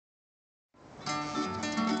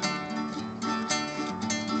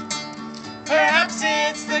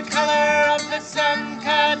Perhaps it's the color of the sun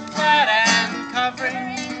cut flat and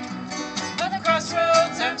covering the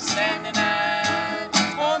crossroads I'm standing at.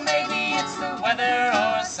 Or maybe it's the weather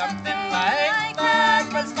or something like that.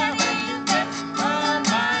 But mama, you've been on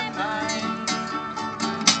my mind.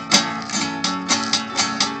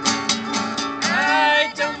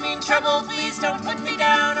 I don't mean trouble, please don't put me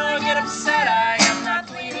down or get upset. I am not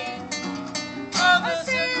bleeding. All of a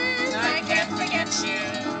sudden I can't forget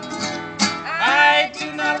you. I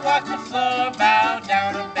do not walk the floor, bow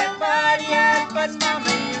down or bend but yet. But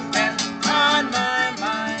mama, you've been on my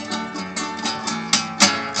mind.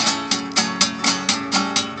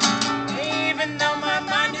 Even though my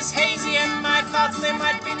mind is hazy and my thoughts, they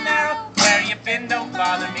might be narrow, where you been don't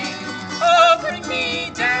bother me. Oh, bring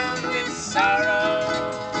me down with sorrow.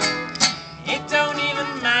 It don't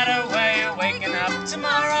even matter where you're waking up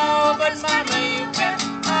tomorrow. But mama, you've been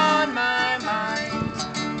on my mind.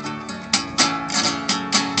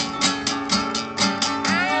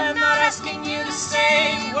 I'm not asking you to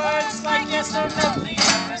say words like yes or no, please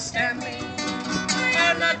understand me.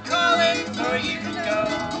 I'm not calling for you to go.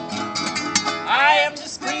 I am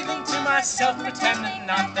just breathing to myself, pretending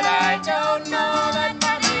not that I don't know that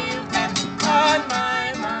mama, you've been on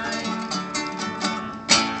my mind.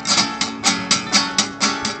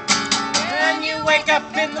 When you wake up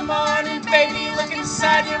in the morning, baby, look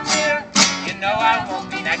inside your mirror. You know I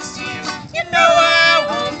won't be next to you. You know I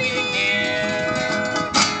won't be near.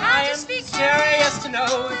 I am curious to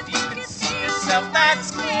know if you can see yourself.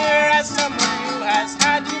 That's